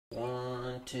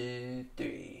1, 2,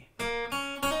 3.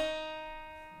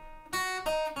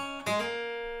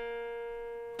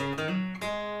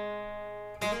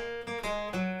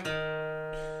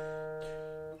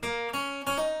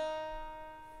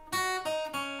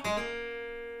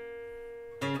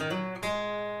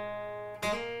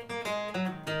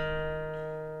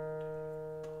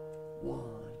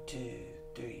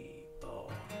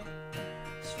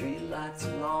 Streetlights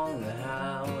along the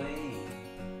highway,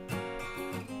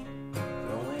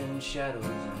 throwing shadows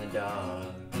in the dark,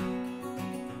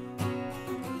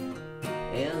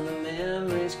 and the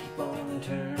memories keep on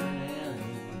turning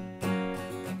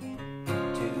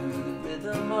to the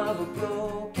rhythm of a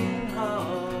broken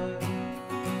heart.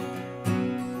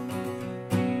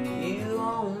 You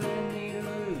only need a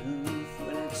roof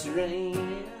when it's raining.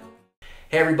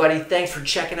 Hey everybody, thanks for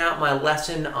checking out my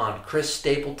lesson on Chris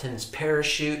Stapleton's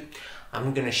parachute.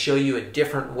 I'm going to show you a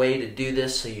different way to do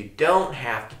this so you don't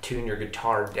have to tune your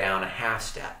guitar down a half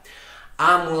step.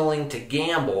 I'm willing to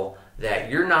gamble that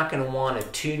you're not going to want to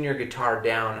tune your guitar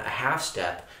down a half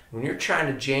step when you're trying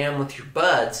to jam with your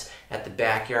buds at the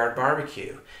backyard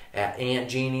barbecue, at Aunt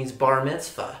Jeannie's bar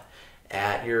mitzvah,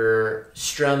 at your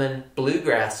strumming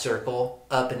bluegrass circle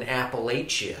up in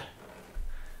Appalachia.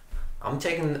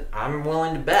 I'm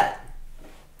willing to bet.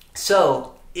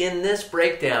 So in this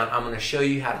breakdown, I'm going to show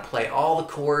you how to play all the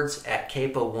chords at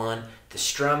capo 1, the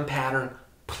strum pattern,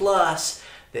 plus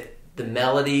the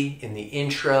melody in the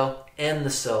intro and the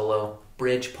solo,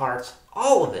 bridge parts,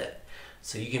 all of it.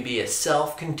 So you can be a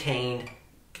self-contained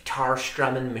guitar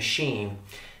strumming machine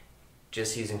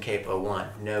just using capo 1,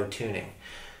 no tuning.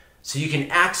 So you can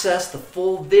access the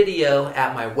full video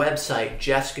at my website,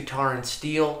 Jeff's Guitar and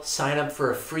Steel. Sign up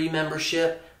for a free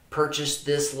membership. Purchase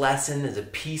this lesson as a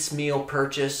piecemeal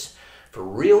purchase for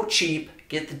real cheap.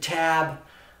 Get the tab.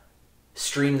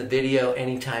 Stream the video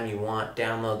anytime you want.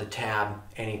 Download the tab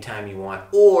anytime you want.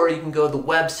 Or you can go to the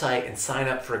website and sign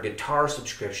up for a guitar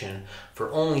subscription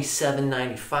for only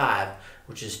 $7.95,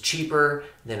 which is cheaper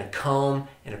than a comb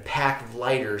and a pack of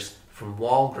lighters from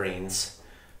Walgreens.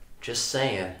 Just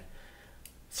saying.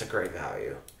 It's a great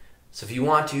value. So if you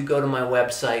want to, go to my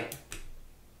website.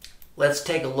 Let's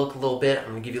take a look a little bit.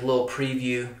 I'm going to give you a little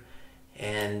preview.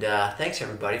 And thanks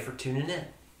everybody for tuning in. What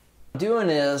I'm doing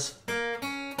is,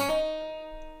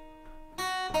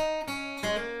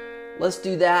 let's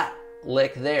do that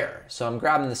lick there. So I'm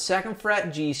grabbing the 2nd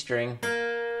fret G string,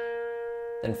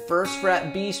 then 1st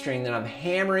fret B string, then I'm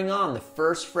hammering on the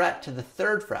 1st fret to the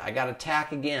 3rd fret. I got to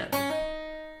tack again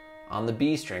on the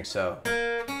B string. So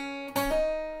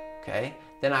okay,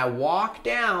 then I walk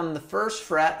down the 1st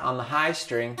fret on the high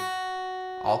string,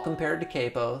 all compared to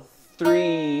capo,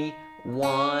 3,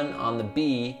 1 on the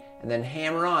B, and then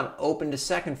hammer on open to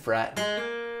 2nd fret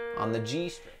on the G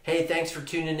string. Hey, thanks for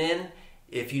tuning in.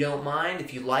 If you don't mind,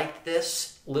 if you liked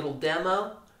this little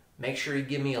demo, make sure you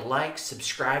give me a like,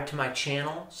 subscribe to my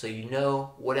channel so you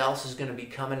know what else is going to be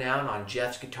coming out on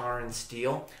Jeff's Guitar and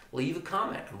Steel. Leave a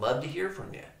comment. I'd love to hear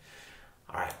from you.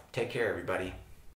 All right, take care everybody.